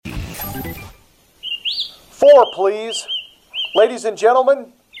Four, please. Ladies and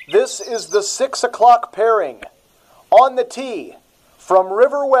gentlemen, this is the 6 o'clock pairing. On the tee, from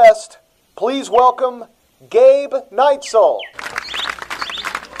River West, please welcome Gabe Neitzel.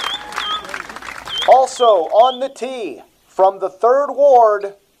 Also on the tee, from the 3rd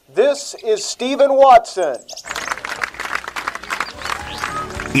Ward, this is Stephen Watson.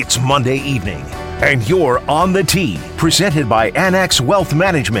 It's Monday evening, and you're on the tee, presented by Annex Wealth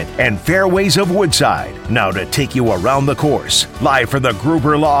Management and Fairways of Woodside. Now to take you around the course, live from the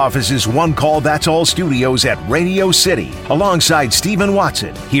Gruber Law Office's One Call That's All studios at Radio City, alongside Stephen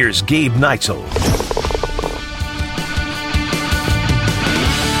Watson, here's Gabe Neitzel.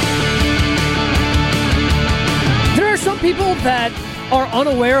 There are some people that are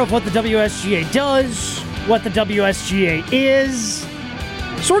unaware of what the WSGA does, what the WSGA is.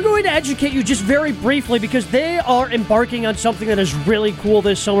 So we're going to educate you just very briefly because they are embarking on something that is really cool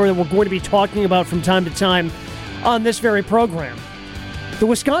this summer that we're going to be talking about from time to time on this very program. The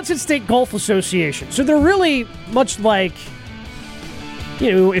Wisconsin State Golf Association. So they're really much like,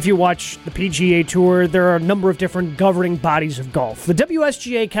 if you watch the PGA Tour, there are a number of different governing bodies of golf. The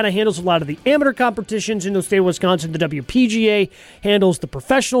WSGA kind of handles a lot of the amateur competitions in the state of Wisconsin. The WPGA handles the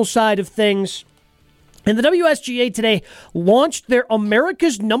professional side of things. And the WSGA today launched their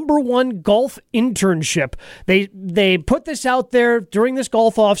America's #1 golf internship. They put this out there during this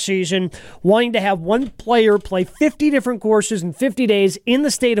golf offseason, wanting to have one player play 50 different courses in 50 days in the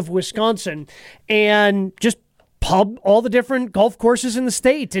state of Wisconsin and just pub all the different golf courses in the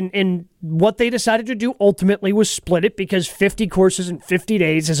state. And what they decided to do ultimately was split it because 50 courses in 50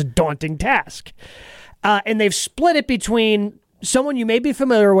 days is a daunting task. And they've split it between someone you may be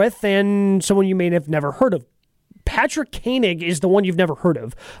familiar with and someone you may have never heard of. Patrick Koenig is the one you've never heard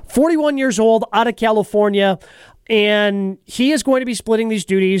of. 41 years old, out of California, and he is going to be splitting these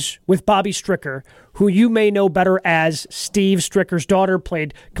duties with Bobby Stricker, who you may know better as Steve Stricker's daughter,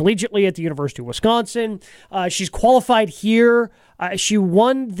 played collegiately at the University of Wisconsin. She's qualified here. She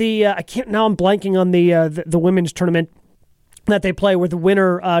won the, now I'm blanking on the women's tournament that they play, where the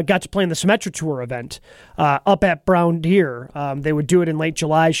winner got to play in the Symetra Tour event up at Brown Deer. They would do it in late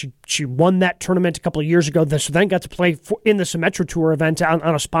July. She won that tournament a couple of years ago, so then got to play in the Symetra Tour event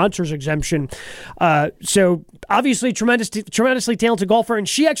on a sponsor's exemption. So obviously tremendously talented golfer, and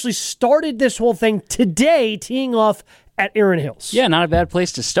she actually started this whole thing today teeing off at Erin Hills. Yeah, not a bad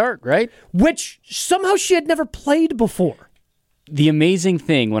place to start, right? Which somehow she had never played before. The amazing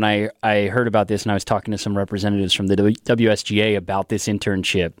thing when I heard about this, and I was talking to some representatives from the WSGA about this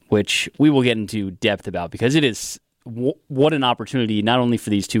internship, which we will get into depth about, because it is what an opportunity, not only for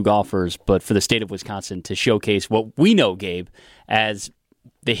these two golfers, but for the state of Wisconsin to showcase what we know, Gabe, as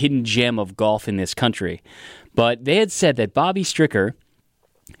the hidden gem of golf in this country. But they had said that Bobby Stricker,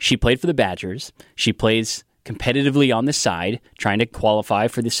 she played for the Badgers. She plays competitively on the side, trying to qualify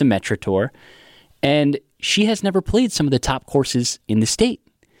for the Symetra Tour. And she has never played some of the top courses in the state,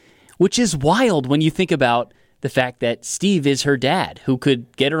 which is wild when you think about the fact that Steve is her dad, who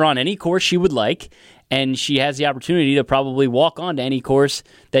could get her on any course she would like, and she has the opportunity to probably walk on to any course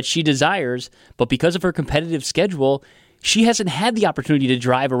that she desires. But because of her competitive schedule, she hasn't had the opportunity to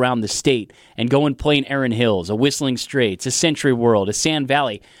drive around the state and go and play in Erin Hills, a Whistling Straits, a Century World, a Sand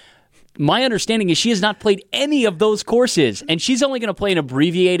Valley. My understanding is she has not played any of those courses, and she's only going to play an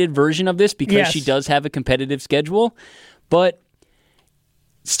abbreviated version of this because she does have a competitive schedule. But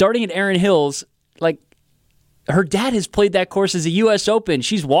starting at Erin Hills, her dad has played that course as a U.S. Open.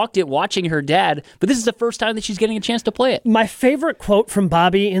 She's walked it watching her dad, but this is the first time that she's getting a chance to play it. My favorite quote from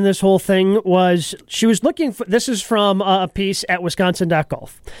Bobby in this whole thing was she was looking for, this is from a piece at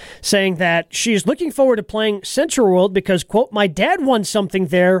Wisconsin.golf, saying that she's looking forward to playing Century World because, quote, my dad won something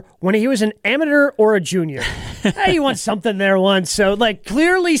there when he was an amateur or a junior. He won something there once. So,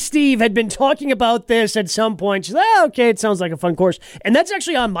 clearly Steve had been talking about this at some point. She's like, okay, it sounds like a fun course. And that's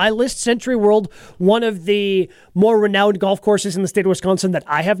actually on my list, Century World, one of the more renowned golf courses in the state of Wisconsin that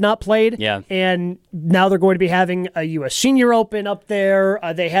I have not played. Yeah. And now they're going to be having a U.S. Senior Open up there.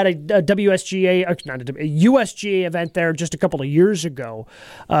 They had a USGA event there just a couple of years ago.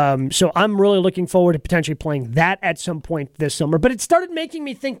 So I'm really looking forward to potentially playing that at some point this summer. But it started making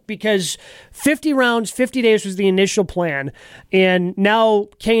me think, because 50 rounds, 50 days was the initial plan, and now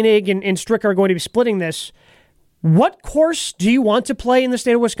Koenig and Stricker are going to be splitting this. What course do you want to play in the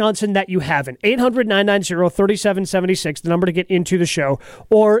state of Wisconsin that you haven't? 800-990-3776, the number to get into the show.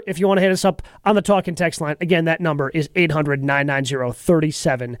 Or if you want to hit us up on the talk and text line, again, that number is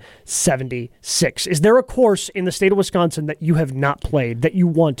 800-990-3776. Is there a course in the state of Wisconsin that you have not played that you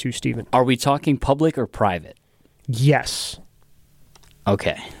want to, Stephen? Are we talking public or private? Yes.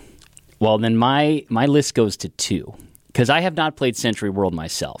 Okay. Well, then my list goes to 2 because I have not played Century World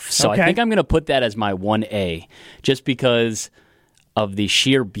myself. So Okay. I think I'm going to put that as my 1A just because of the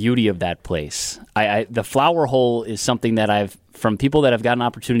sheer beauty of that place. The Flower Hole is something that from people that have got an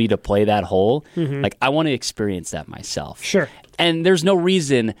opportunity to play that hole, like I want to experience that myself. Sure. And there's no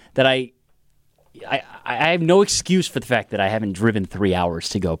reason that I have no excuse for the fact that I haven't driven 3 hours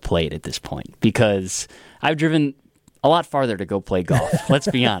to go play it at this point because I've driven a lot farther to go play golf. Let's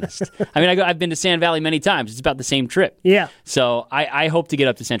be honest. I mean, I've been to Sand Valley many times. It's about the same trip. Yeah. So I hope to get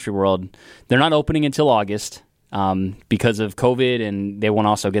up to Century World. They're not opening until August because of COVID, and they want to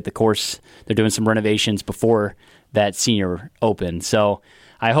also get the course. They're doing some renovations before that Senior Open. So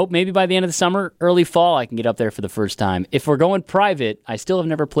I hope maybe by the end of the summer, early fall, I can get up there for the first time. If we're going private, I still have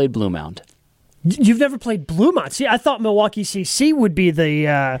never played Blue Mound. You've never played Bluemont. See, I thought Milwaukee CC would be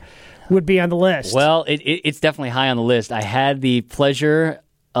on the list. Well, it's definitely high on the list. I had the pleasure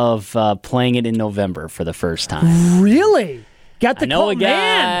of playing it in November for the first time. Really? Got the I know call, a guy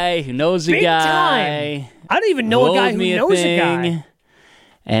man. who knows a Big guy. Time. I don't even know a guy who knows a guy.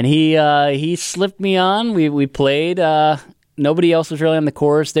 And he slipped me on. We played. Nobody else was really on the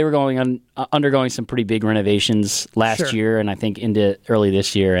course. They were undergoing some pretty big renovations last year, and I think into early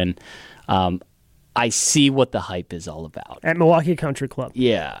this year. And I see what the hype is all about. At Milwaukee Country Club.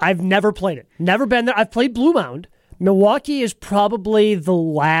 Yeah. I've never played it. Never been there. I've played Blue Mound. Milwaukee is probably the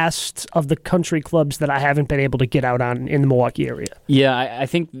last of the country clubs that I haven't been able to get out on in the Milwaukee area. Yeah, I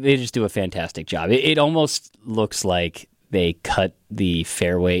think they just do a fantastic job. It almost looks like they cut the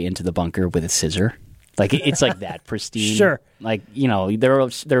fairway into the bunker with a scissor. Like it's like that pristine. Sure. Like, there are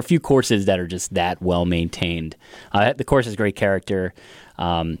a few courses that are just that well maintained. The course has great character.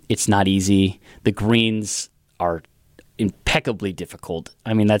 It's not easy. The greens are impeccably difficult.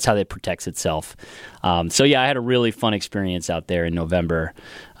 I mean, that's how it protects itself. So yeah, I had a really fun experience out there in November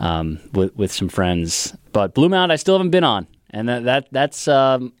with some friends. But Blue Mound, I still haven't been on, and that's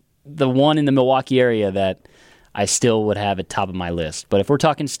the one in the Milwaukee area that I still would have at top of my list. But if we're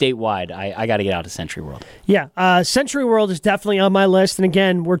talking statewide, I got to get out to Century World. Yeah, Century World is definitely on my list. And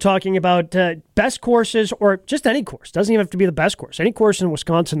again, we're talking about best courses or just any course. Doesn't even have to be the best course. Any course in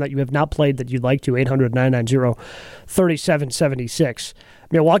Wisconsin that you have not played that you'd like to, 800-990-3776.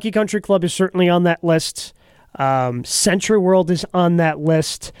 Milwaukee Country Club is certainly on that list. Century World is on that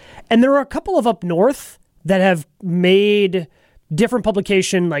list. And there are a couple of up north that have made different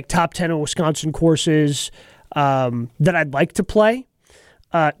publication, like top 10 of Wisconsin courses, that I'd like to play.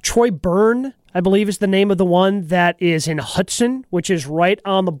 Troy Byrne, I believe, is the name of the one that is in Hudson, which is right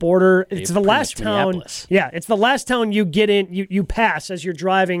on the border. It's the last town. Yeah, it's the last town you get in. You pass as you're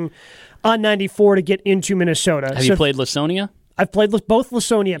driving on 94 to get into Minnesota. Have you played Lasonia? I've played both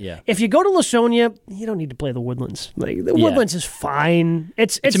Lasonia. Yeah. If you go to Lasonia, you don't need to play the Woodlands. Like, the Woodlands is fine.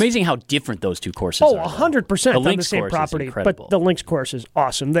 It's amazing how different those two courses are. 100% on the same property. But the Links course is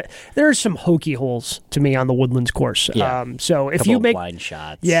awesome. There are some hokey holes to me on the Woodlands course. Yeah. So if you make blind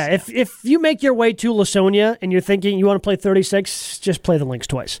shots. Yeah, if you make your way to Lasonia and you're thinking you want to play 36, just play the Links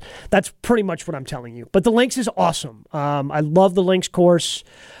twice. That's pretty much what I'm telling you. But the Links is awesome. I love the Links course.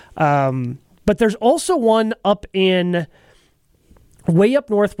 But there's also one up in way up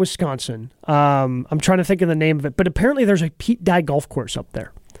north Wisconsin. I'm trying to think of the name of it, but apparently there's a Pete Dye golf course up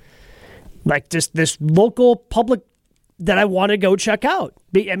there. Like just this local public that I want to go check out.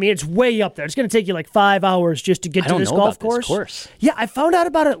 I mean, it's way up there. It's going to take you like 5 hours just to get to this golf course. This course. Yeah, I found out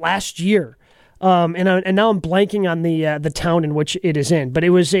about it last year. And now I'm blanking on the town in which it is in. But it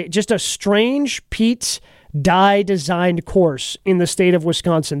was just a strange Pete Dye designed course in the state of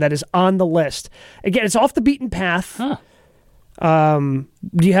Wisconsin that is on the list. Again, it's off the beaten path. Huh. Do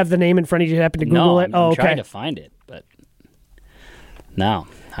you have the name in front of you? You happen to Google it? I'm trying to find it, but no,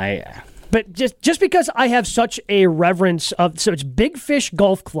 But just because I have such a reverence of, so it's Big Fish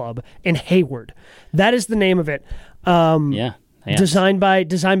Golf Club in Hayward. That is the name of it. Yeah. Designed by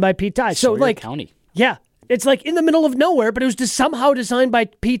Pete Dye. So Sawyer County. Yeah. It's like in the middle of nowhere, but it was somehow designed by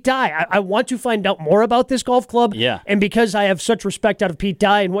Pete Dye. I want to find out more about this golf club. Yeah. And because I have such respect out of Pete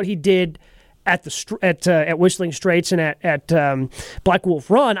Dye and what he did at Whistling Straits and at Black Wolf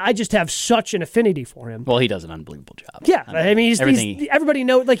Run, I just have such an affinity for him. Well, he does an unbelievable job. Yeah, I mean, everybody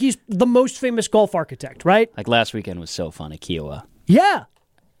knows, like, he's the most famous golf architect, right? Like last weekend was so fun at Kiowa. Yeah.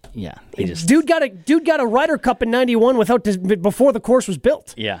 Yeah, dude got a Ryder Cup in '91 before the course was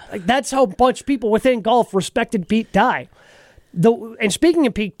built. Yeah, like that's how much people within golf respected Pete Dye. And speaking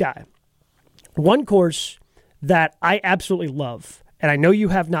of Pete Dye, one course that I absolutely love, and I know you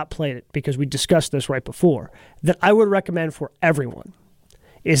have not played it because we discussed this right before, that I would recommend for everyone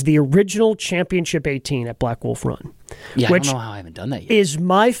is the original Championship 18 at Black Wolf Run. Yeah, which I don't know how I haven't done that yet. Is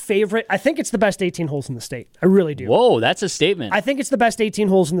my favorite. I think it's the best 18 holes in the state. I really do. Whoa, that's a statement. I think it's the best 18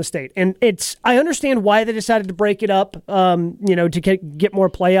 holes in the state. And I understand why they decided to break it up, to get more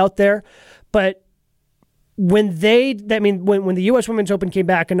play out there. But when the U.S. Women's Open came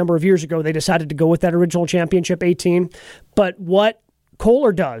back a number of years ago, they decided to go with that original Championship 18. But what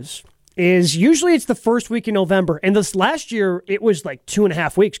Kohler does is usually it's the first week in November. And this last year, it was like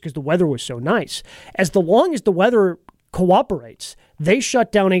 2.5 weeks because the weather was so nice. As long as the weather cooperates, they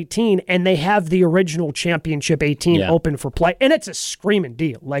shut down 18 and they have the original Championship 18 open for play. And it's a screaming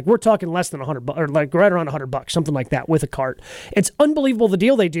deal. Like, we're talking less than $100, or like right around $100, something like that, with a cart. It's unbelievable the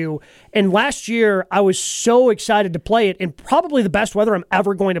deal they do. And last year, I was so excited to play it, and probably the best weather I'm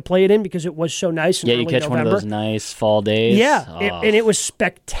ever going to play it in because it was so nice in early November. You catch one of those nice fall days. Yeah, and it was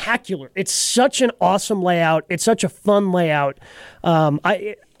spectacular. It's such an awesome layout. It's such a fun layout.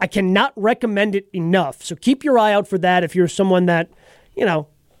 I cannot recommend it enough. So keep your eye out for that if you're someone that,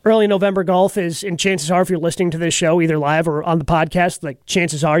 early November golf is, and chances are if you're listening to this show either live or on the podcast, like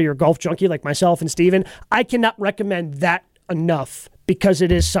chances are you're a golf junkie like myself and Steven. I cannot recommend that enough because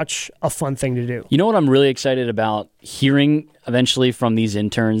it is such a fun thing to do. You know what I'm really excited about hearing eventually from these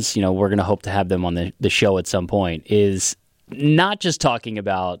interns, we're going to hope to have them on the show at some point, is not just talking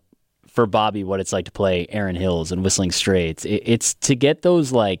about for Bobby what it's like to play Erin Hills and Whistling Straits. It's to get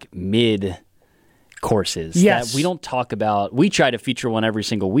those like mid courses that we don't talk about. We try to feature one every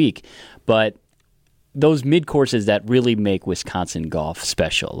single week, but those mid courses that really make Wisconsin golf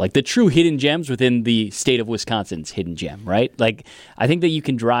special, like the true hidden gems within the state of Wisconsin's hidden gem, right? Like, I think that you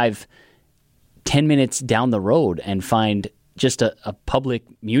can drive 10 minutes down the road and find just a public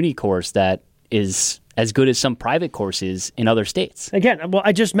muni course that is as good as some private courses in other states. Again, well,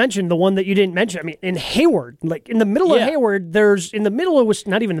 I just mentioned the one that you didn't mention. I mean, in Hayward, like in the middle of Hayward, there's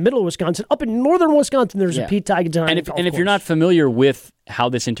not even the middle of Wisconsin, up in northern Wisconsin, there's a Pete Tigan golf course. And if you're not familiar with how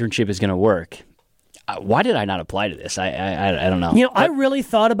this internship is going to work, why did I not apply to this? I don't know. I really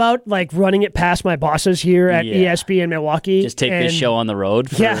thought about like running it past my bosses here at ESPN Milwaukee. Just take this show on the road.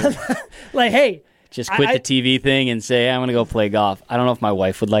 Like, hey. Just quit the TV thing and say, I'm going to go play golf. I don't know if my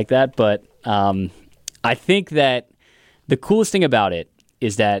wife would like that, but I think that the coolest thing about it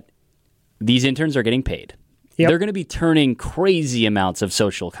is that these interns are getting paid. Yep. They're going to be turning crazy amounts of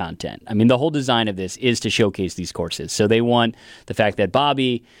social content. I mean, the whole design of this is to showcase these courses. So they want the fact that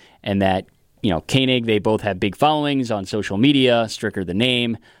Bobby and that, Koenig, they both have big followings on social media, Stricker the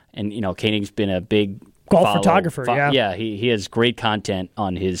name, and, Koenig's been a big golf photographer, yeah, he has great content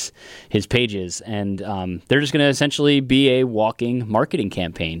on his pages, and they're just going to essentially be a walking marketing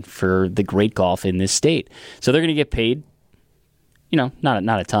campaign for the great golf in this state. So they're going to get paid, not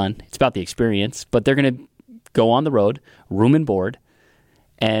a ton. It's about the experience, but they're going to go on the road, room and board,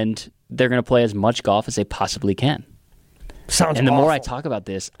 and they're going to play as much golf as they possibly can. Sounds and the awful. more I talk about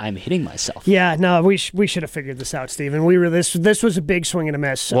this, I'm hitting myself. Yeah, no, we should have figured this out, Stephen. This was a big swing and a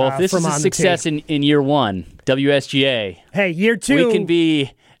miss. Well, if this is a success in year one, WSGA. Hey, year two, we can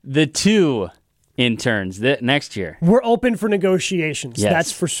be the 2 interns next year. We're open for negotiations. Yes.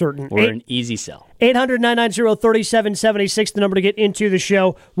 That's for certain. We're an easy sell. 800-990-3776, the number to get into the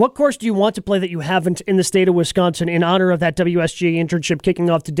show. What course do you want to play that you haven't in the state of Wisconsin in honor of that WSGA internship kicking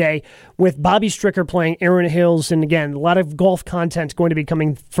off today with Bobby Stricker playing Erin Hills? And again, a lot of golf content going to be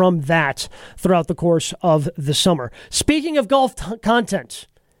coming from that throughout the course of the summer. Speaking of golf content,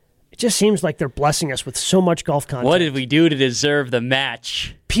 it just seems like they're blessing us with so much golf content. What did we do to deserve the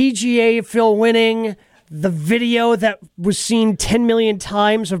match? PGA Phil winning. The video that was seen 10 million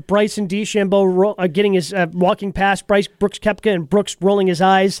times of Bryson DeChambeau getting his walking past Brooks Koepka and Brooks rolling his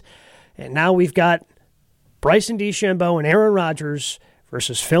eyes. And now we've got Bryson DeChambeau and Aaron Rodgers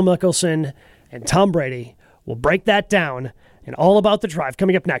versus Phil Mickelson and Tom Brady. We'll break that down and all about the drive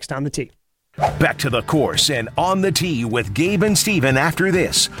coming up next on the Tee. Back to the course and on the tee with Gabe and Steven after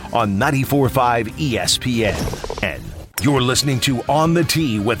this on 94.5 ESPN. And you're listening to On the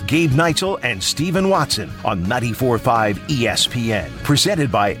Tee with Gabe Neitzel and Steven Watson on 94.5 ESPN.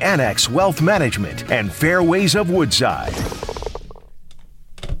 Presented by Annex Wealth Management and Fairways of Woodside.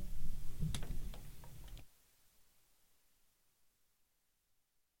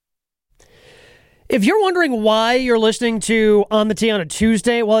 If you're wondering why you're listening to On the Tee on a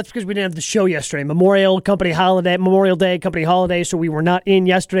Tuesday, well, it's because we didn't have the show yesterday. Memorial Day company holiday, so we were not in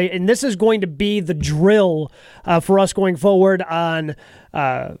yesterday. And this is going to be the drill for us going forward on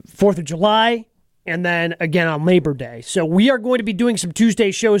 4th of July, and then again on Labor Day. So we are going to be doing some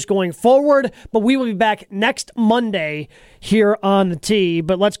Tuesday shows going forward, but we will be back next Monday here on the Tee.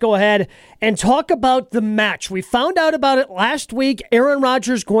 But let's go ahead and talk about the match. We found out about it last week. Aaron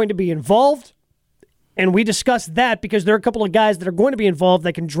Rodgers going to be involved, and we discussed that because there are a couple of guys that are going to be involved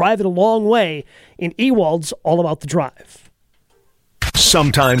that can drive it a long way in Ewald's All About the Drive.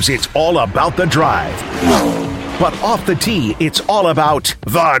 Sometimes it's all about the drive. But off the tee, it's all about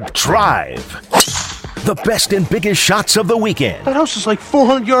the drive. The best and biggest shots of the weekend. That house is like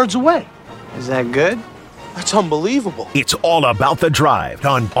 400 yards away. Is that good? That's unbelievable. It's all about the drive.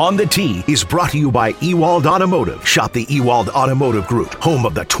 On the Tee is brought to you by Ewald Automotive. Shop the Ewald Automotive Group, home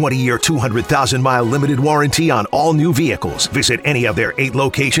of the 20-year, 200,000-mile limited warranty on all new vehicles. Visit any of their 8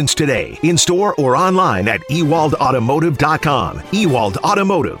 locations today, in-store or online at ewaldautomotive.com. Ewald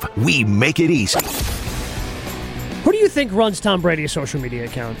Automotive, we make it easy. Who do you think runs Tom Brady's social media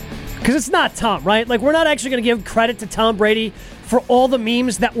account? Because it's not Tom, right? Like, we're not actually going to give credit to Tom Brady for all the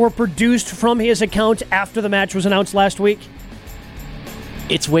memes that were produced from his account after the match was announced last week.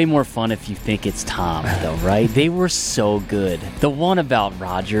 It's way more fun if you think it's Tom, though, right? They were so good. The one about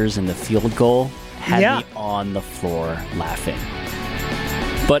Rodgers and the field goal had me on the floor laughing.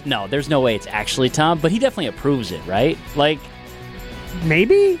 But no, there's no way it's actually Tom, but he definitely approves it, right? Like,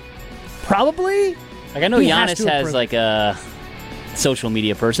 maybe? Probably? Like, I know Giannis has like a social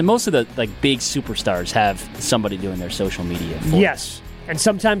media person. Most of the like big superstars have somebody doing their social media for Yes. And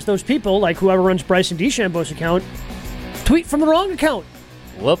sometimes those people, like whoever runs Bryson DeChambeau's account, tweet from the wrong account.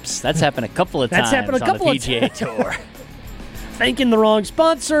 Whoops, that's happened a couple of times on the PGA Tour. Thanking the wrong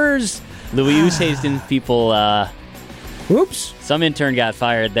sponsors. Louis Oosthuizen people, Oops. some intern got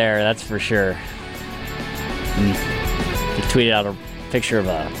fired there, that's for sure. He tweeted out a picture of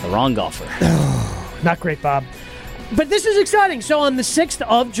the wrong golfer. Not great, Bob. But this is exciting. So on the 6th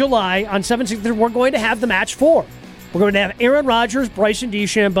of July, on 7th, we're going to have the match 4. We're going to have Aaron Rodgers, Bryson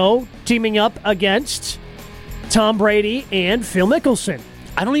DeChambeau teaming up against Tom Brady and Phil Mickelson.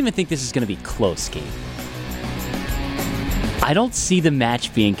 I don't even think this is going to be close, Gabe. I don't see the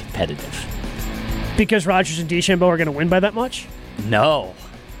match being competitive. Because Rodgers and DeChambeau are going to win by that much? No.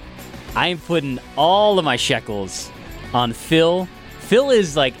 I am putting all of my shekels on Phil. Phil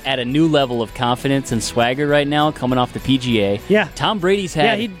is like at a new level of confidence and swagger right now, coming off the PGA. Yeah. Tom Brady's had...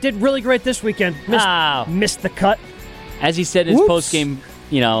 Yeah, he did really great this weekend. Missed the cut. As he said in his post-game,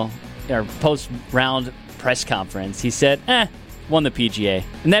 or post-round press conference, he said, won the PGA.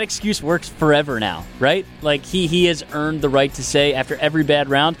 And that excuse works forever now, right? Like, he has earned the right to say, after every bad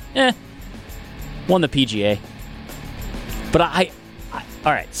round, won the PGA. But all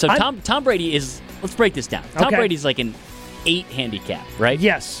right, so Tom Brady is... Let's break this down. Tom Brady's like an 8 handicap, right?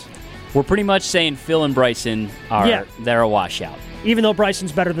 Yes. We're pretty much saying Phil and Bryson they're a washout. Even though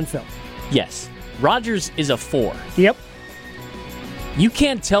Bryson's better than Phil. Yes. Rodgers is a 4. Yep. You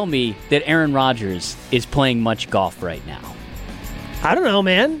can't tell me that Aaron Rodgers is playing much golf right now. I don't know,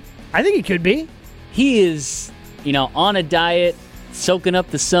 man. I think he could be. He is, on a diet, soaking up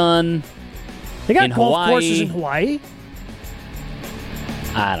the sun. They got in golf Hawaii. courses in Hawaii.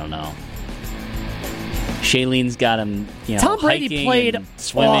 I don't know. Shailene's got him, Tom Brady hiking played and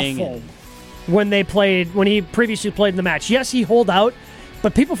swimming. awful when he previously played in the match. Yes, he holed out,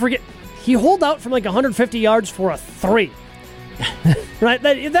 but people forget he holed out from like 150 yards for a 3. Right?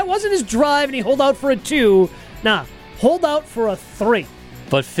 That wasn't his drive, and he holed out for a 2. Nah, hold out for a 3.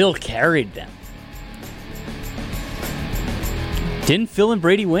 But Phil carried them. Didn't Phil and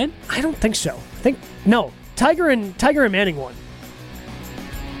Brady win? I don't think so. No. Tiger and Manning won.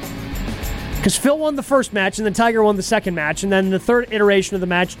 Because Phil won the first match, and then Tiger won the second match, and then the third iteration of the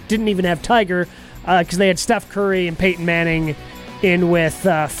match didn't even have Tiger, because they had Steph Curry and Peyton Manning in with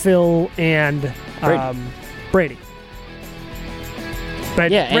Phil and Brady. But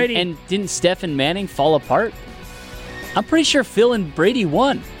yeah, Brady, and didn't Steph and Manning fall apart? I'm pretty sure Phil and Brady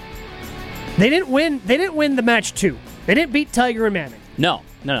won. They didn't win the match 2. They didn't beat Tiger and Manning. No.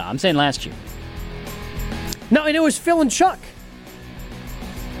 I'm saying last year. No, and it was Phil and Chuck.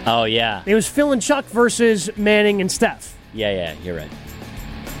 Oh, yeah. It was Phil and Chuck versus Manning and Steph. Yeah, you're right.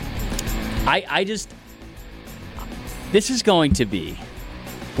 This is going to be,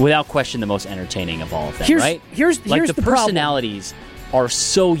 without question, the most entertaining of all of them, right? Here's the the personalities are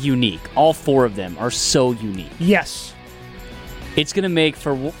so unique. All 4 of them are so unique. Yes. It's going to make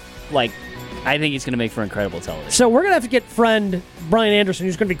for, I think it's going to make for incredible television. So we're going to have to get friend Brian Anderson,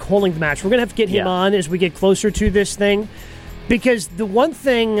 who's going to be calling the match. We're going to have to get him on as we get closer to this thing. Because the one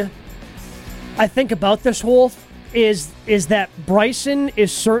thing I think about this whole is that Bryson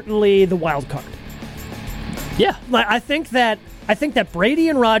is certainly the wild card. Yeah. I think that I think that Brady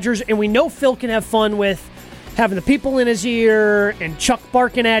and Rodgers, and we know Phil can have fun with having the people in his ear and Chuck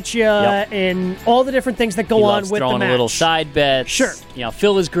barking at you and all the different things that go on with the match. Throwing a little side bets. Sure.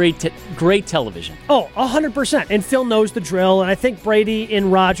 Phil is great television. Oh, 100%. And Phil knows the drill, and I think Brady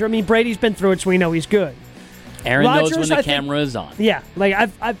and Roger, Brady's been through it, so we know he's good. Aaron Rodgers, knows when the camera is on. Yeah,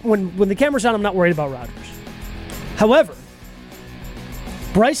 like when the camera's on, I'm not worried about Rodgers. However,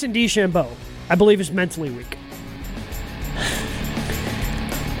 Bryson DeChambeau, I believe, is mentally weak.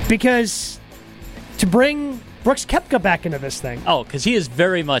 Because to bring Brooks Koepka back into this thing. Oh, because he is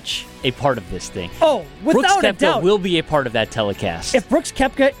very much a part of this thing. Oh, without a doubt. Brooks Koepka will be a part of that telecast. If Brooks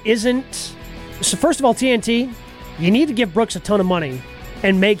Koepka isn't... So first of all, TNT, you need to give Brooks a ton of money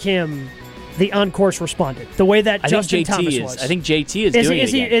and make him the on-course respondent, the way that Justin Thomas was. I think JT is doing it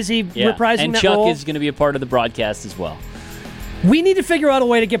again. Is he reprising and that Chuck role? is going to be a part of the broadcast as well. We need to figure out a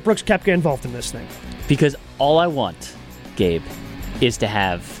way to get Brooks Koepka involved in this thing. Because all I want, Gabe, is to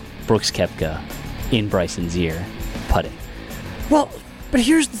have Brooks Koepka in Bryson's ear putting. Well, but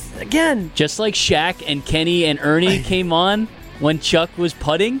here's again. Just like Shaq and Kenny and Ernie came on when Chuck was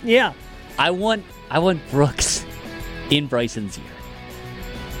putting. Yeah. I want Brooks in Bryson's ear.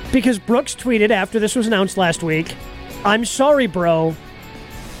 Because Brooks tweeted after this was announced last week, "I'm sorry, bro,"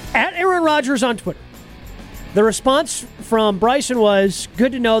 at Aaron Rodgers on Twitter. The response from Bryson was,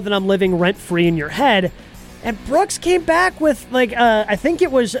 "Good to know that I'm living rent-free in your head." And Brooks came back with, I think it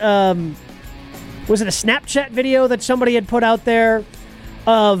was it a Snapchat video that somebody had put out there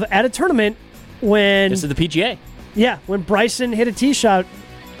of at a tournament when... This is the PGA. Yeah, when Bryson hit a tee shot,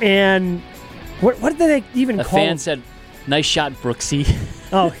 and what did they even call him? A fan said, "Nice shot, Brooksy."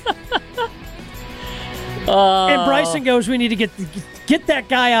 Oh. And Bryson goes, "We need to get that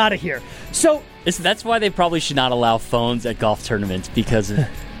guy out of here." So that's why they probably should not allow phones at golf tournaments, because of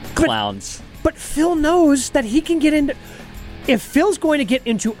clowns. But Phil knows that he can get into... If Phil's going to get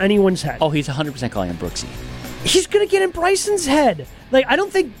into anyone's head... Oh, he's 100% calling him Brooksy. He's going to get in Bryson's head. Like, I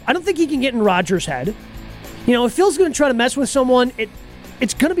don't think he can get in Rodgers' head. If Phil's going to try to mess with someone,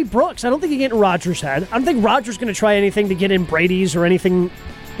 it's going to be Brooks. I don't think he can get in Rodgers' head. I don't think Rodgers going to try anything to get in Brady's or anything.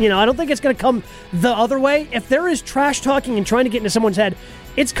 I don't think it's going to come the other way. If there is trash talking and trying to get into someone's head,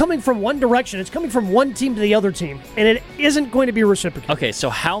 it's coming from one direction. It's coming from one team to the other team, and it isn't going to be reciprocated. Okay, so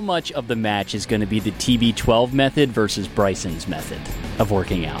how much of the match is going to be the TB12 method versus Bryson's method of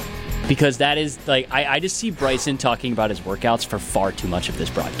working out? Because that is, I just see Bryson talking about his workouts for far too much of this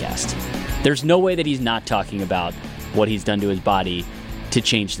broadcast. There's no way that he's not talking about what he's done to his body to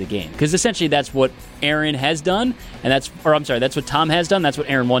change the game. Because essentially that's what Aaron has done, and that's what Tom has done, that's what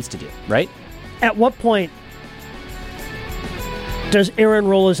Aaron wants to do, right? At what point does Aaron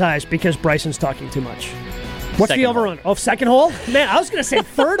roll his eyes because Bryson's talking too much? What's second the overrun? hole. Oh, second hole? Man, I was going to say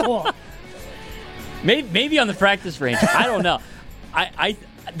third hole. Maybe on the practice range. I don't know.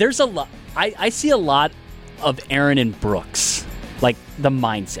 There's a lot. I see a lot of Aaron and Brooks, like the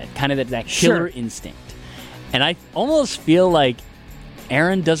mindset, kind of that killer instinct. And I almost feel like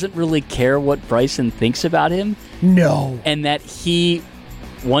Aaron doesn't really care what Bryson thinks about him. No. And that he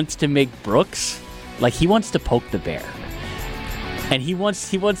wants to make Brooks, he wants to poke the bear. And he wants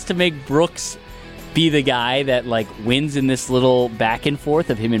to make Brooks be the guy that wins in this little back and forth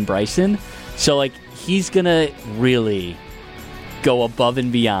of him and Bryson. So he's gonna really go above and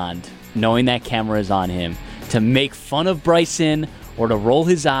beyond, knowing that camera is on him, to make fun of Bryson or to roll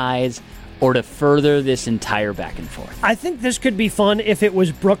his eyes or to further this entire back and forth. I think this could be fun if it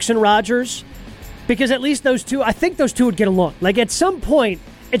was Brooks and Rodgers, because at least those two would get along. At some point,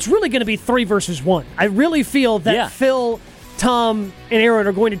 it's really going to be 3 versus 1. I really feel that Phil, Tom, and Aaron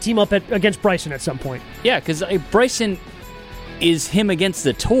are going to team up against Bryson at some point. Yeah, because Bryson is him against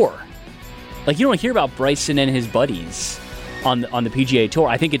the tour. You don't hear about Bryson and his buddies on the PGA Tour.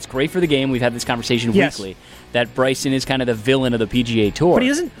 I think it's great for the game. We've had this conversation weekly, that Bryson is kind of the villain of the PGA Tour. But he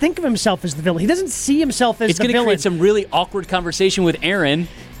doesn't think of himself as the villain. He doesn't see himself as the villain. It's going to create some really awkward conversation with Aaron,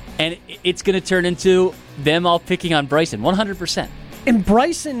 and it's going to turn into them all picking on Bryson, 100%. And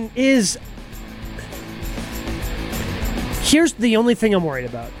Bryson is... Here's the only thing I'm worried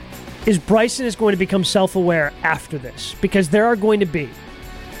about, is Bryson is going to become self-aware after this, because there are going to be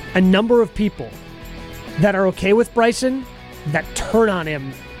a number of people that are okay with Bryson that turn on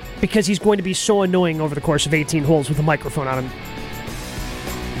him because he's going to be so annoying over the course of 18 holes with a microphone on him.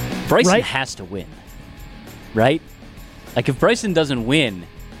 Bryson has to win, right? If Bryson doesn't win,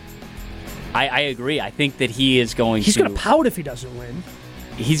 I agree. I think that he's going to pout if he doesn't win.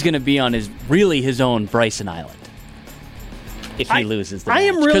 He's going to be on his own Bryson Island if he loses the match. I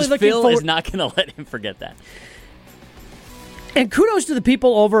am really looking Phil forward... is not going to let him forget that. And kudos to the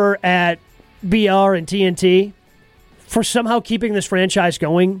people over at BR and TNT for somehow keeping this franchise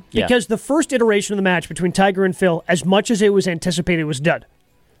going. Yeah. Because the first iteration of the match between Tiger and Phil, as much as it was anticipated, was dud.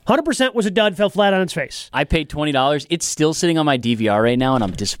 100% was a dud, fell flat on its face. I paid $20. It's still sitting on my DVR right now, and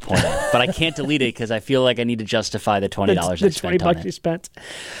I'm disappointed. But I can't delete it because I feel like I need to justify the $20 I spent on it. You spent.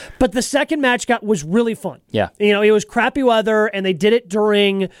 But the second match was really fun. Yeah. It was crappy weather, and they did it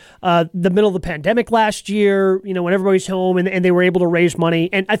during the middle of the pandemic last year, when everybody's home, and they were able to raise money.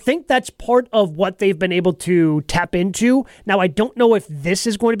 And I think that's part of what they've been able to tap into. Now, I don't know if this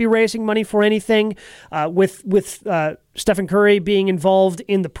is going to be raising money for anything. With Stephen Curry being involved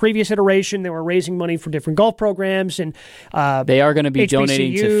in the previous iteration, they were raising money for different golf programs, and they are going to be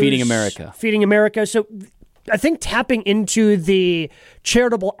donating to Feeding America. So I think tapping into the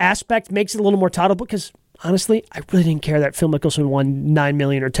charitable aspect makes it a little more tolerable, because honestly, I really didn't care that Phil Mickelson won $9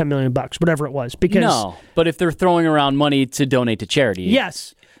 million or $10 million, whatever it was. Because no, but if they're throwing around money to donate to charity,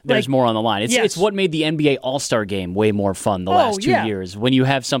 yes. There's more on the line. It's what made the NBA All-Star Game way more fun the last 2 years, when you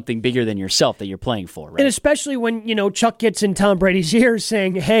have something bigger than yourself that you're playing for, right? And especially when, Chuck gets in Tom Brady's ears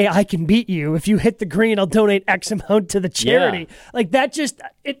saying, hey, I can beat you. If you hit the green, I'll donate X amount to the charity. Yeah. Like, that just,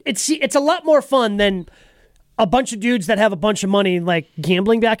 it's a lot more fun than a bunch of dudes that have a bunch of money, like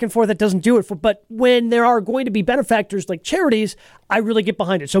gambling back and forth. That doesn't do it for. But when there are going to be benefactors like charities, I really get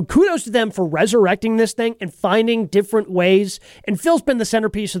behind it. So kudos to them for resurrecting this thing and finding different ways. And Phil's been the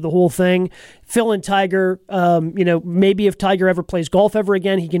centerpiece of the whole thing. Phil and Tiger, maybe if Tiger ever plays golf ever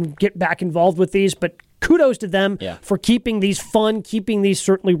again, he can get back involved with these. But kudos to them for keeping these fun, keeping these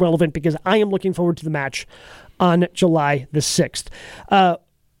certainly relevant, because I am looking forward to the match on July the 6th.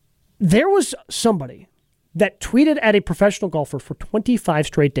 There was somebody that tweeted at a professional golfer for 25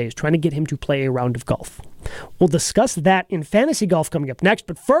 straight days trying to get him to play a round of golf. We'll discuss that in fantasy golf coming up next.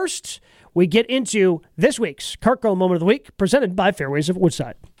 But first, we get into this week's Cart Girl Moment of the Week, presented by Fairways of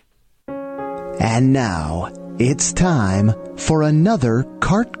Woodside. And now, it's time for another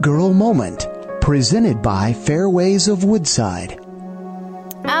Cart Girl Moment, presented by Fairways of Woodside.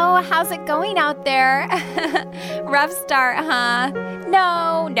 Oh, how's it going out there? Rough start, huh?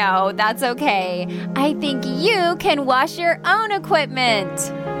 No, that's okay. I think you can wash your own equipment.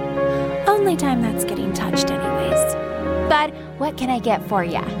 Only time that's getting touched anyways. But what can I get for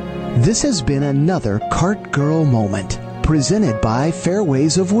ya? This has been another Cart Girl Moment, presented by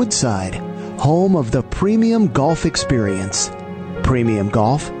Fairways of Woodside, home of the premium golf experience. Premium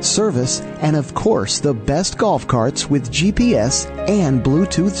golf, service, and of course the best golf carts with GPS and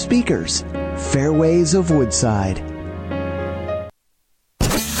Bluetooth speakers. Fairways of Woodside.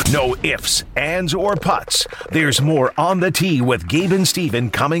 No ifs, ands, or puts. There's more On the Tee with Gabe and Steven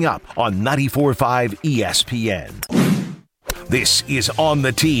coming up on 94.5 ESPN. This is On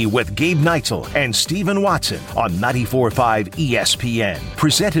the Tee with Gabe Neitzel and Stephen Watson on 94.5 ESPN.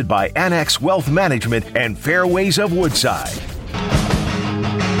 Presented by Annex Wealth Management and Fairways of Woodside.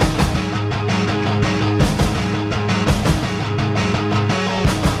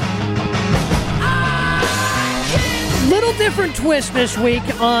 Different twist this week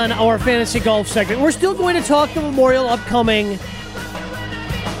on our fantasy golf segment. We're still going to talk the Memorial upcoming,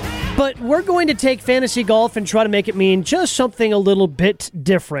 but we're going to take fantasy golf and try to make it mean just something a little bit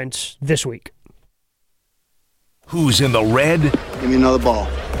different this week. Who's in the red? Give me another ball.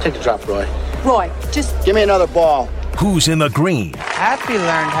 Take the drop, Roy. Roy, just give me another ball. Who's in the green? Happy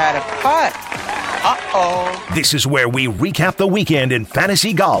learned how to putt. Uh-oh. This is where we recap the weekend in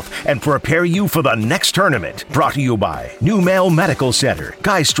fantasy golf and prepare you for the next tournament. Brought to you by New Male Medical Center.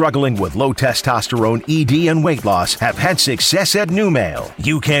 Guys struggling with low testosterone, ED, and weight loss have had success at New Male.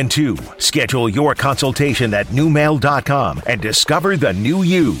 You can too. Schedule your consultation at newmale.com and discover the new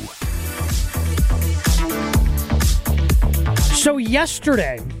you. So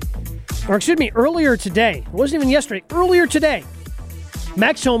earlier today, it wasn't even yesterday, earlier today,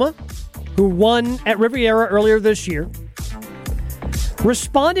 Max Homa, who won at Riviera earlier this year,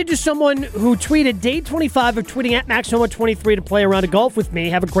 responded to someone who tweeted, day 25 of tweeting at Max Homa 23 to play a round of golf with me.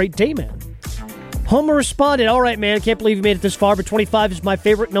 Have a great day, man. Homa responded, all right, man, can't believe you made it this far, but 25 is my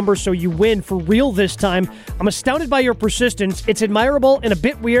favorite number, so you win for real this time. I'm astounded by your persistence. It's admirable and a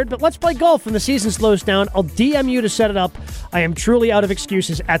bit weird, but let's play golf when the season slows down. I'll DM you to set it up. I am truly out of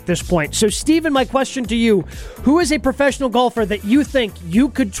excuses at this point. So, Steven, my question to you, who is a professional golfer that you think you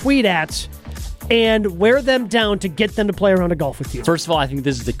could tweet at and wear them down to get them to play around a golf with you? First of all, I think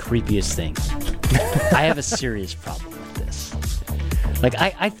this is the creepiest thing. I have a serious problem with this.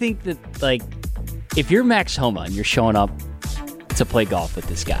 I think that, if you're Max Homa and you're showing up to play golf with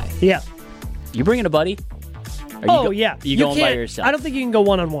this guy, you bringing a buddy? You going by yourself? I don't think you can go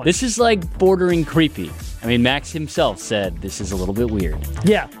one-on-one. This is bordering creepy. I mean, Max himself said this is a little bit weird.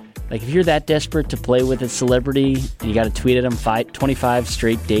 Yeah. Like, if you're that desperate to play with a celebrity and you got to tweet at him 25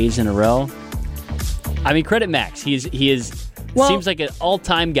 straight days in a row, I mean, credit Max. He is seems like an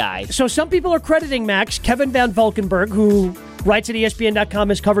all-time guy. So some people are crediting Max. Kevin Van Valkenburg, who writes at ESPN.com,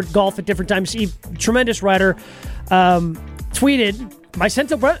 has covered golf at different times. Tremendous writer. Tweeted,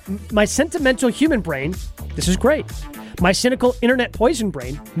 my sentimental human brain, this is great. My cynical internet poison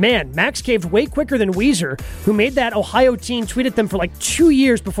brain, man, Max caved way quicker than Weezer, who made that Ohio teen tweet at them for like 2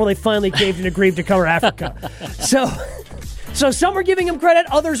 years before they finally caved and agreed to cover Africa. So some are giving him credit,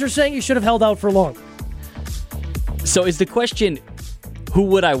 others are saying he should have held out for long. So is the question, who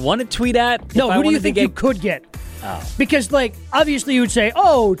would I want to tweet at? No, who do you think you could get? Oh. Because, like, obviously you would say,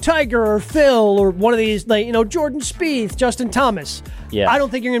 oh, Tiger or Phil or one of these, like, you know, Jordan Spieth, Justin Thomas. Yeah. I don't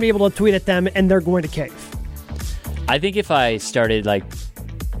think you're going to be able to tweet at them and they're going to cave. I think if I started, like,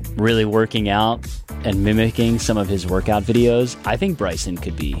 really working out and mimicking some of his workout videos, I think Bryson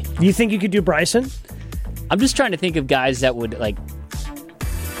could be. You think you could do Bryson? I'm just trying to think of guys that would, like,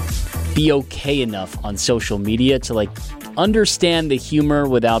 be okay enough on social media to, like, understand the humor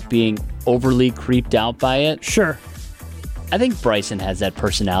without being overly creeped out by it. Sure. I think Bryson has that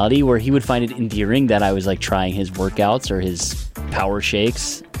personality where he would find it endearing that I was, like, trying his workouts or his power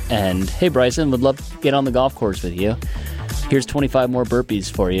shakes. And, hey, Bryson, would love to get on the golf course with you. Here's 25 more burpees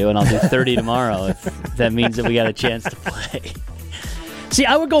for you, and I'll do 30 tomorrow if that means that we got a chance to play. See,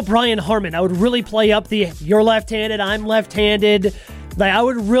 I would go Brian Harmon. I would really play up the you're left-handed, I'm left-handed. Like, I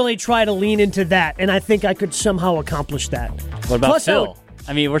would really try to lean into that, and I think I could somehow accomplish that. What about Phil?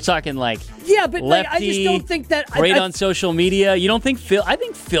 I mean, we're talking like but lefty, like, I just don't think that great on social media. You don't think Phil? I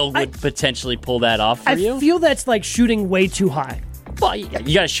think Phil would potentially pull that off for you. I feel that's like shooting way too high. Well, you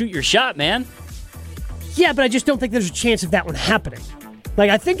got to shoot your shot, man. Yeah, but I just don't think there's a chance of that one happening.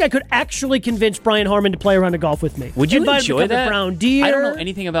 Like, I think I could actually convince Brian Harmon to play around a golf with me. Would you enjoy that? Brown deer. I don't know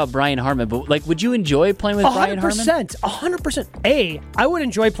anything about Brian Harmon, but, like, would you enjoy playing with Brian Harmon? 100%. I would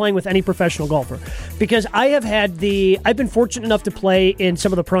enjoy playing with any professional golfer because I've been fortunate enough to play in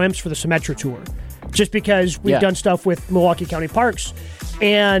some of the pro-ams for the Symetra Tour just because we've done stuff with Milwaukee County Parks.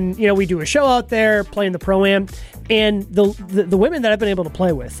 And, you know, we do a show out there playing the pro-am. And the women that I've been able to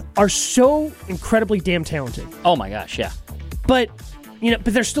play with are so incredibly damn talented. Oh, my gosh, yeah. But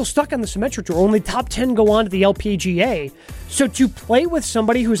they're still stuck on the Symetra Tour. Only top 10 go on to the LPGA. So to play with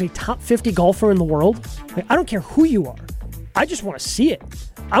somebody who's a top 50 golfer in the world, like, I don't care who you are. I just want to see it.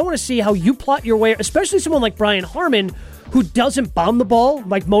 I want to see how you plot your way, especially someone like Brian Harmon, who doesn't bomb the ball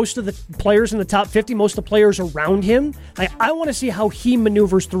like most of the players in the top 50, most of the players around him. Like, I want to see how he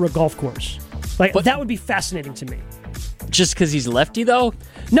maneuvers through a golf course. Like, that would be fascinating to me. Just because he's lefty, though?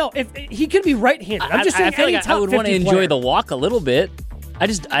 No, if he could be right-handed. I'm just saying I feel like I would want to enjoy player. the walk a little bit.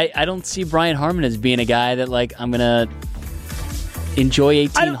 I don't see Brian Harmon as being a guy that, like, I'm going to enjoy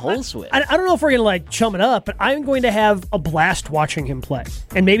 18 holes with. I don't know if we're going to, like, chum it up, but I'm going to have a blast watching him play.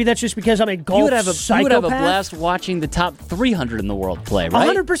 And maybe that's just because I'm a golf psychopath. You would have a blast watching the top 300 in the world play,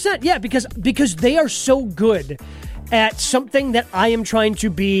 right? 100%, yeah, because they are so good at something that I am trying to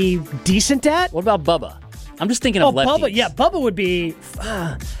be decent at. What about Bubba? I'm just thinking of lefties. Bubba, yeah, Bubba would be...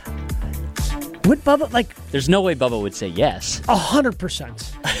 would Bubba, like... There's no way Bubba would say yes.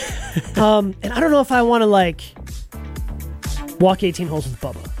 100%. And I don't know if I want to, like, walk 18 holes with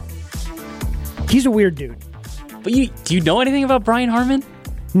Bubba. He's a weird dude. But do you know anything about Brian Harmon?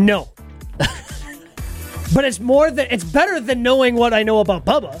 No. But it's better than knowing what I know about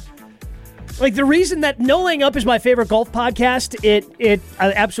Bubba. Like, the reason that No Laying Up is my favorite golf podcast, I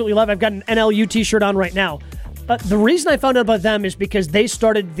absolutely love it. I've got an NLU t-shirt on right now. The reason I found out about them is because they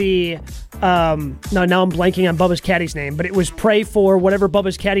started the, now I'm blanking on Bubba's caddy's name, but it was pray for whatever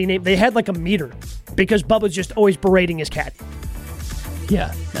Bubba's caddy name. They had like a meter because Bubba's just always berating his caddy.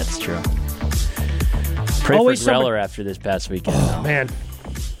 Yeah, that's true. Pray always for Greller after this past weekend. Oh, man.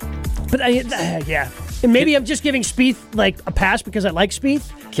 But yeah. And maybe I'm just giving Spieth like a pass because I like Spieth.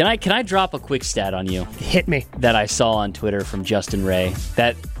 Can I drop a quick stat on you? Hit me. That I saw on Twitter from Justin Ray.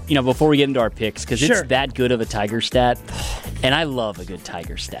 That, before we get into our picks, because it's that good of a Tiger stat. And I love a good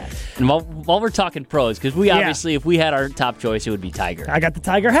Tiger stat. And while we're talking pros, because we obviously, if we had our top choice, it would be Tiger. I got the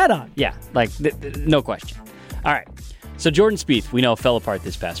Tiger hat on. Yeah, like, no question. All right. So Jordan Spieth, we know, fell apart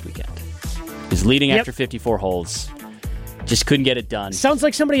this past weekend. He's leading after 54 holes. Just couldn't get it done. Sounds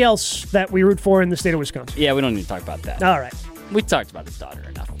like somebody else that we root for in the state of Wisconsin. Yeah, we don't need to talk about that. All right. We talked about his daughter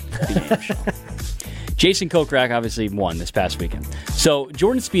enough. Jason Kokrak obviously won this past weekend. So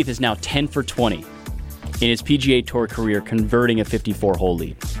Jordan Spieth is now 10 for 20 in his PGA Tour career, converting a 54-hole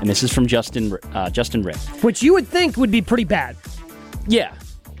lead. And this is from Justin Ray. Which you would think would be pretty bad. Yeah.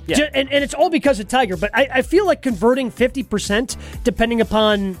 Yeah. And it's all because of Tiger. But I feel like converting 50%, depending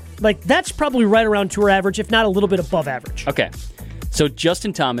upon, like, that's probably right around tour average, if not a little bit above average. Okay. So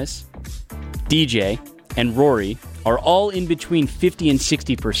Justin Thomas, DJ, and Rory are all in between 50 and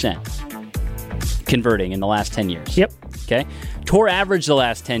 60% converting in the last 10 years. Yep. Okay. Tour average the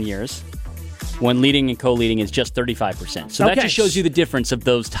last 10 years, when leading and co-leading, is just 35%. So that just shows you the difference of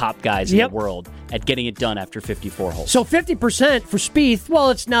those top guys in the world at getting it done after 54 holes. So 50% for Spieth, while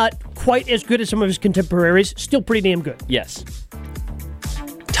it's not quite as good as some of his contemporaries, still pretty damn good. Yes.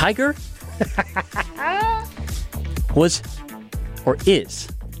 Tiger was, or is,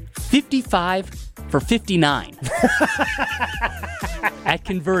 55 for 59 at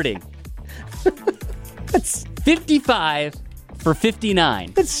converting. That's 55 for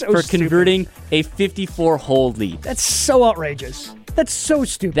 59 That's so for stupid. converting a 54-hole lead. That's so outrageous. That's so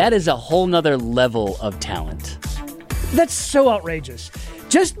stupid. That is a whole nother level of talent. That's so outrageous.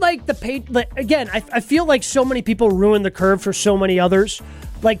 Just like again, I feel like so many people ruin the curve for so many others.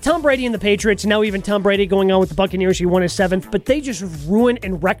 Like Tom Brady and the Patriots, and now even Tom Brady going on with the Buccaneers, he won his 7th, but they just ruin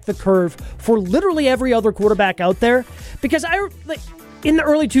and wreck the curve for literally every other quarterback out there. Because in the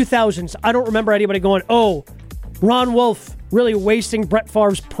early 2000s, I don't remember anybody going, oh, Ron Wolf really wasting Brett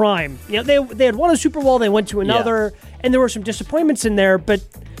Favre's prime. You know, they had won a Super Bowl, they went to another, and there were some disappointments in there, but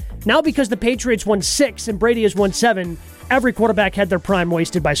now because the Patriots won 6 and Brady has won 7, every quarterback had their prime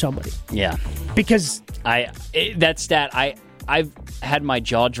wasted by somebody. Yeah. Because that stat, I've had my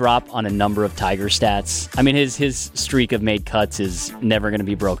jaw drop on a number of Tiger stats. I mean, his streak of made cuts is never going to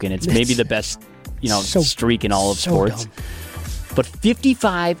be broken. It's maybe the best, streak in all of sports. Dumb. But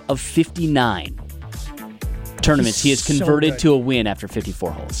 55 of 59 tournaments he has converted to a win after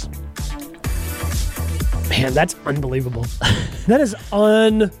 54 holes. Man, that's unbelievable. That is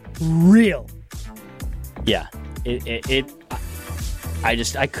unreal. Yeah.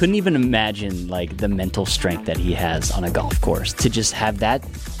 I couldn't even imagine like the mental strength that he has on a golf course to just have that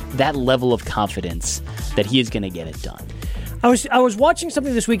level of confidence that he is going to get it done. I was watching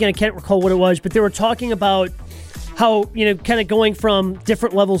something this weekend, I can't recall what it was, but they were talking about how, kind of going from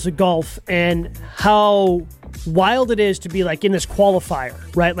different levels of golf and how wild it is to be like in this qualifier,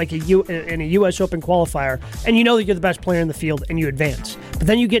 right? Like in a U.S. Open qualifier, and you know that you're the best player in the field and you advance. But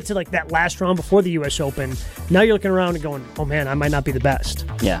then you get to like that last round before the U.S. Open. Now you're looking around and going, "Oh man, I might not be the best."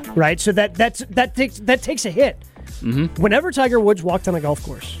 Yeah. Right. So that takes a hit. Mm-hmm. Whenever Tiger Woods walked on a golf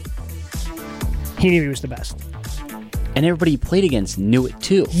course, he knew he was the best, and everybody he played against knew it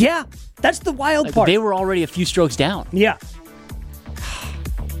too. Yeah, that's the wild part. They were already a few strokes down. Yeah.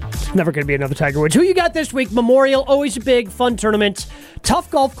 Never going to be another Tiger Woods. Who you got this week? Memorial, always a big, fun tournament.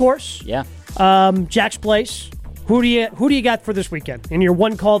 Tough golf course. Yeah. Jack's Place. Who do you got for this weekend? In your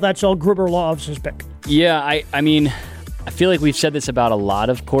one call, that's all Gruber Law Office's pick. Yeah, I mean, I feel like we've said this about a lot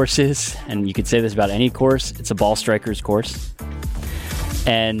of courses, and you could say this about any course. It's a ball striker's course.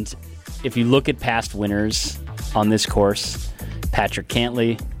 And if you look at past winners on this course, Patrick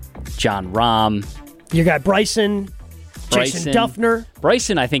Cantley, John Rahm. You got Bryson. Jason Duffner.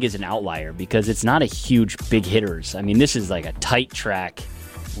 Bryson, I think, is an outlier because it's not a huge big hitters. I mean, this is like a tight track,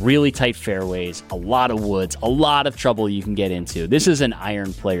 really tight fairways, a lot of woods, a lot of trouble you can get into. This is an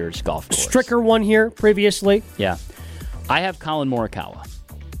iron player's golf course. Stricker won here previously. Yeah. I have Colin Morikawa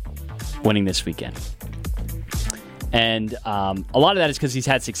winning this weekend. And a lot of that is because he's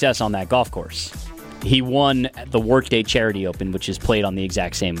had success on that golf course. He won the Workday Charity Open, which is played on the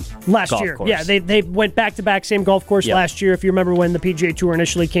exact same last golf year. course. Yeah, they went back-to-back same golf course last year. If you remember when the PGA Tour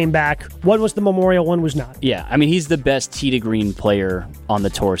initially came back, one was the Memorial, one was not. Yeah, I mean, he's the best tee to green player on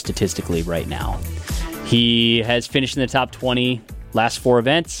the tour statistically right now. He has finished in the top 20 last 4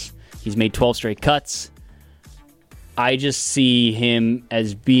 events. He's made 12 straight cuts. I just see him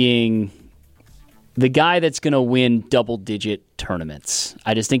as being the guy that's going to win double-digit tournaments.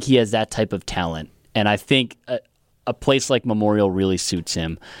 I just think he has that type of talent. And I think a place like Memorial really suits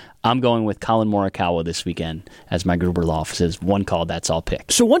him. I'm going with Colin Morikawa this weekend as my Gruber Law Office's one call, that's all pick.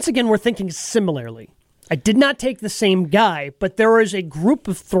 So once again, we're thinking similarly. I did not take the same guy, but there is a group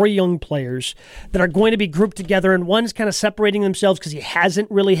of 3 young players that are going to be grouped together, and one's kind of separating themselves because he hasn't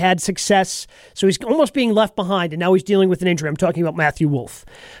really had success. So he's almost being left behind, and now he's dealing with an injury. I'm talking about Matthew Wolff,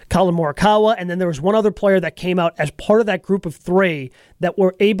 Colin Morikawa, and then there was one other player that came out as part of that group of 3 that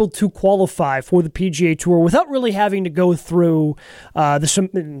were able to qualify for the PGA Tour without really having to go through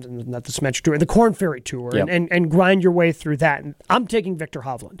the Korn Ferry Tour and grind your way through that. And I'm taking Victor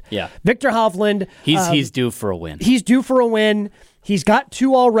Hovland. Yeah. Victor Hovland. He's due for a win. He's due for a win. He's got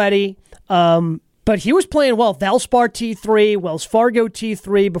 2 already. But he was playing well. Valspar T3, Wells Fargo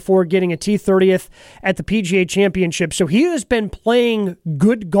T3 before getting a T30th at the PGA Championship. So he has been playing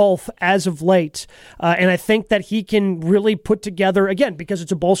good golf as of late. And I think that he can really put together, again, because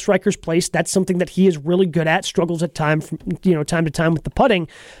it's a ball striker's place, that's something that he is really good at, struggles at time to time with the putting.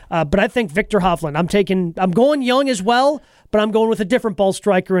 But I think Viktor Hovland, I'm going young as well, but I'm going with a different ball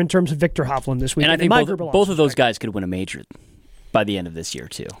striker in terms of Viktor Hovland this week. And I think both of those guys could win a major by the end of this year,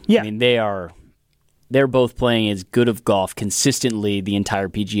 too. Yeah. I mean, they're both playing as good of golf consistently the entire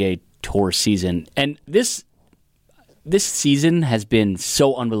PGA Tour season. And this season has been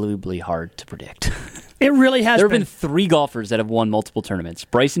so unbelievably hard to predict. It really has been. There have been 3 golfers that have won multiple tournaments.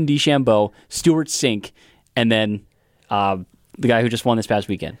 Bryson DeChambeau, Stuart Sink, and then the guy who just won this past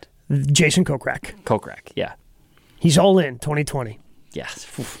weekend. Jason Kokrak. Kokrak, yeah. He's all in 2020. Yes.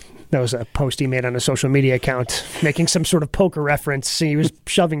 That was a post he made on a social media account making some sort of poker reference. He was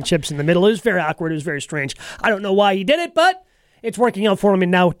shoving chips in the middle. It was very awkward. It was very strange. I don't know why he did it, but it's working out for him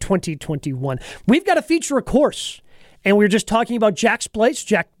in now 2021. We've got to feature a course, and we were just talking about Jack's place,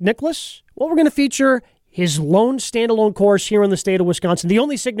 Jack Nicklaus. Well, we're going to feature his lone standalone course here in the state of Wisconsin, the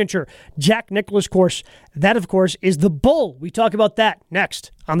only signature Jack Nicklaus course. That, of course, is the Bull. We talk about that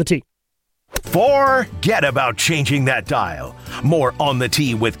next on the Tee. Forget about changing that dial. More On the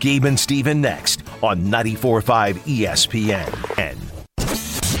Tee with Gabe and Steven next on 94.5 ESPN. And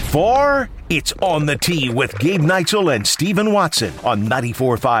it's On the Tee with Gabe Neitzel and Steven Watson on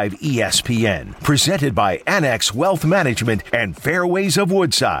 94.5 ESPN. Presented by Annex Wealth Management and Fairways of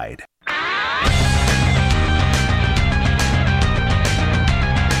Woodside.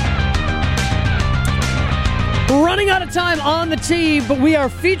 Running out of time on the Tee, but we are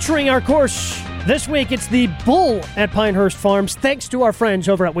featuring our course this week. It's the Bull at Pinehurst Farms, thanks to our friends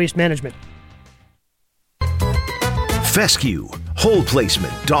over at Waste Management. Fescue, hole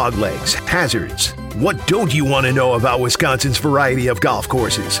placement, dog legs, hazards. What don't you want to know about Wisconsin's variety of golf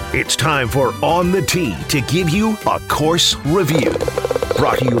courses? It's time for On the Tee to give you a course review.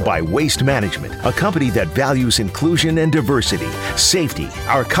 Brought to you by Waste Management, a company that values inclusion and diversity, safety,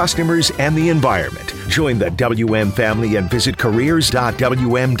 our customers, and the environment. Join the WM family and visit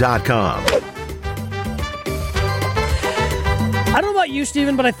careers.wm.com. I don't know about you,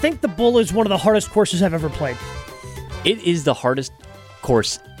 Steven, but I think the Bull is one of the hardest courses I've ever played. It is the hardest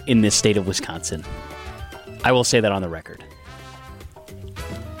course in this state of Wisconsin. I will say that on the record.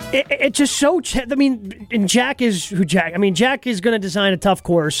 It's just so... and Jack is who Jack... Jack is going to design a tough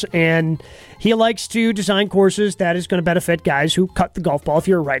course, and he likes to design courses that is going to benefit guys who cut the golf ball if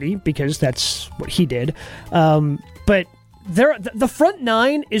you're a righty, because that's what he did. But the front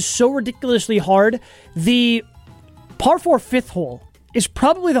 9 is so ridiculously hard. The par 4 fifth hole is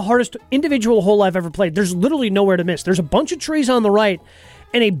probably the hardest individual hole I've ever played. There's literally nowhere to miss. There's a bunch of trees on the right,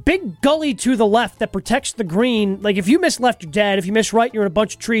 and a big gully to the left that protects the green. Like, if you miss left, you're dead. If you miss right, you're in a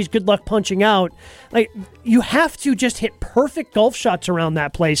bunch of trees. Good luck punching out. Like, you have to just hit perfect golf shots around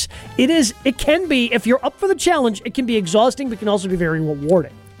that place. It can be, if you're up for the challenge, it can be exhausting, but can also be very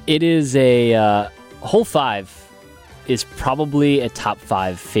rewarding. It is hole 5 is probably a top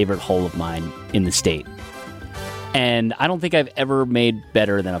 5 favorite hole of mine in the state. And I don't think I've ever made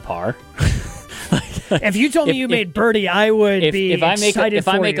better than a par. If you told me you made birdie, I would be excited for you. If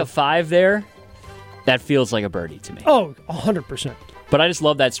I make a 5 there, that feels like a birdie to me. Oh, 100%. But I just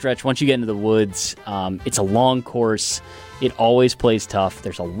love that stretch. Once you get into the woods, it's a long course. It always plays tough.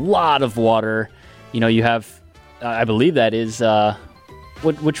 There's a lot of water. You have, I believe that is,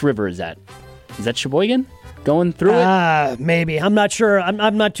 which river is that? Is that Sheboygan going through it? Maybe. I'm not sure.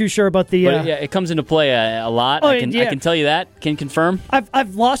 I'm not too sure about the... But yeah, it comes into play a lot. I can tell you that. Can confirm.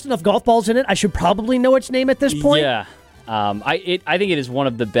 I've lost enough golf balls in it. I should probably know its name at this point. Yeah. I think it is one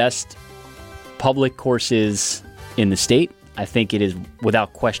of the best public courses in the state. I think it is,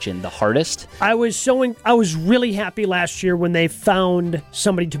 without question, the hardest. I was really happy last year when they found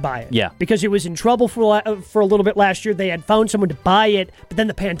somebody to buy it. Yeah. Because it was in trouble for a little bit last year. They had found someone to buy it, but then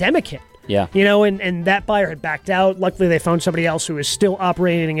the pandemic hit. Yeah. And that buyer had backed out. Luckily, they found somebody else who is still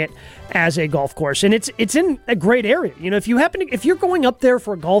operating it as a golf course. And it's in a great area. If you're going up there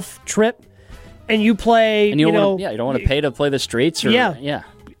for a golf trip and you play, and you don't want to pay to play the straights. Yeah.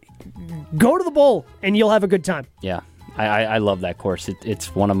 Go to the Bull and you'll have a good time. Yeah. I love that course.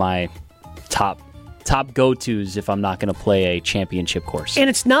 It's one of my top go-tos if I'm not going to play a championship course. And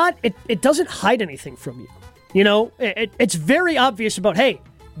it's not, it doesn't hide anything from you. It's very obvious about, hey,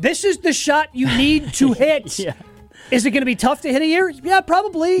 this is the shot you need to hit. Yeah. Is it going to be tough to hit here? Yeah,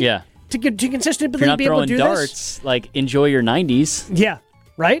 probably. Yeah. To consistently if you're not be able to do throwing darts, this. like, enjoy your 90s. Yeah,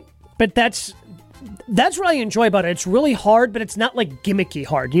 right? But that's That's what I enjoy about it. It's really hard, but it's not like gimmicky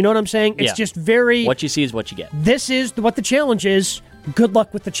hard. You know what I'm saying? It's just very... What you see is what you get. This is what the challenge is. Good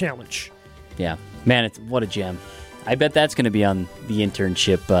luck with the challenge. Yeah. Man, what a gem. I bet that's going to be on the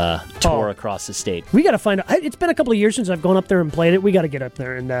internship tour across the state. We got to find out. It's been a couple of years since I've gone up there and played it. We got to get up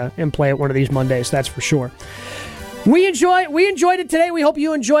there and play it one of these Mondays. That's for sure. We enjoyed it today. We hope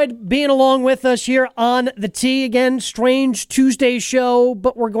you enjoyed being along with us here on the Tee. Again, strange Tuesday show,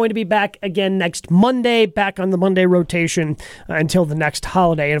 but we're going to be back again next Monday, back on the Monday rotation until the next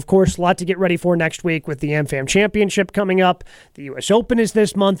holiday. And, of course, a lot to get ready for next week with the AmFam Championship coming up. The U.S. Open is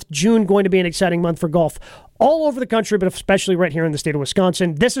this month. June going to be an exciting month for golf all over the country, but especially right here in the state of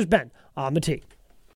Wisconsin. This has been On the Tee.